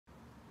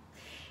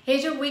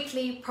Here's your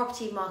weekly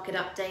property market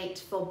update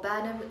for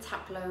Burnham,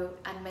 Taplow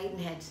and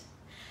Maidenhead.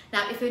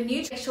 Now, if you're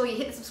new, make sure you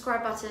hit the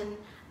subscribe button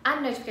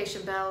and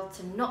notification bell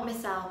to not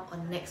miss out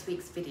on next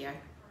week's video.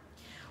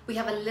 We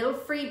have a little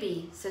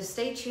freebie, so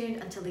stay tuned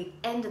until the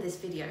end of this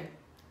video.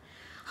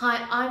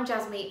 Hi, I'm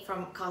Jasmeet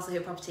from Castle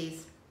Hill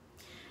Properties.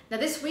 Now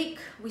this week,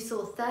 we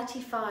saw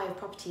 35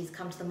 properties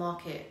come to the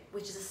market,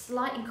 which is a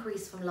slight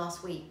increase from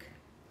last week.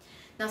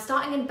 Now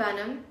starting in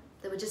Burnham,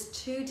 there were just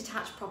 2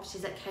 detached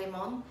properties that came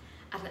on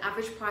at an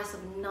average price of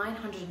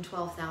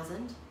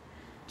 $912,000.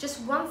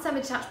 Just 1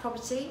 semi-detached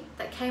property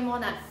that came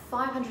on at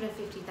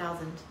 $550,000.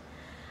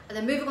 And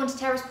then moving on to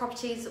terrace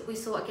properties, we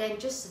saw again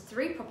just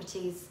 3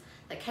 properties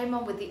that came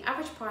on with the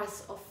average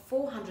price of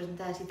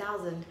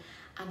 $430,000.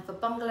 And for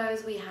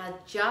bungalows, we had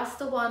just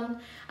the one,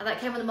 and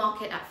that came on the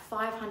market at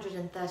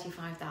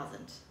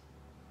 $535,000.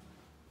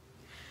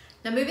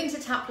 Now moving to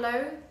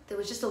Taplow, there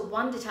was just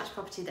 1 detached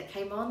property that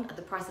came on at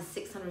the price of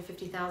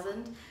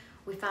 $650,000.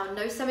 We found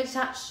no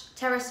semi-detached,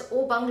 terrace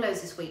or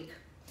bungalows this week.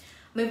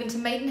 Moving to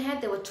Maidenhead,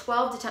 there were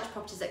 12 detached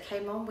properties that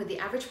came on with the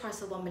average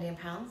price of £1 million.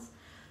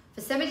 For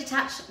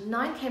semi-detached,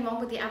 9 came on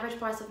with the average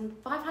price of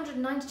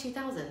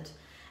 $592,000.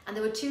 And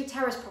there were 2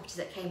 terrace properties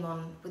that came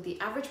on with the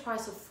average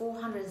price of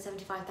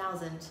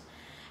 $475,000.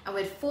 And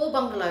we had 4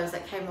 bungalows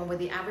that came on with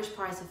the average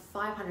price of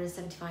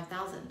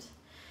 $575,000.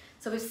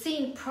 So we've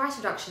seen price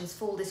reductions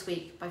fall this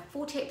week by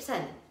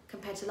 48%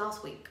 compared to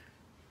last week.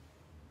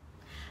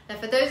 Now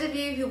for those of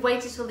you who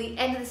waited till the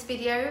end of this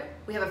video,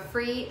 we have a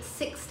free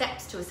 6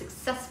 steps to a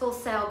successful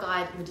sale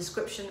guide in the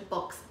description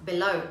box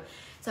below.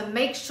 So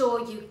make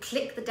sure you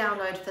click the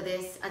download for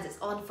this as it's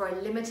on for a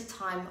limited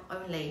time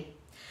only.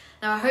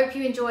 Now I hope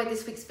you enjoyed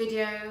this week's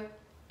video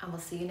and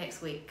we'll see you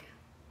next week.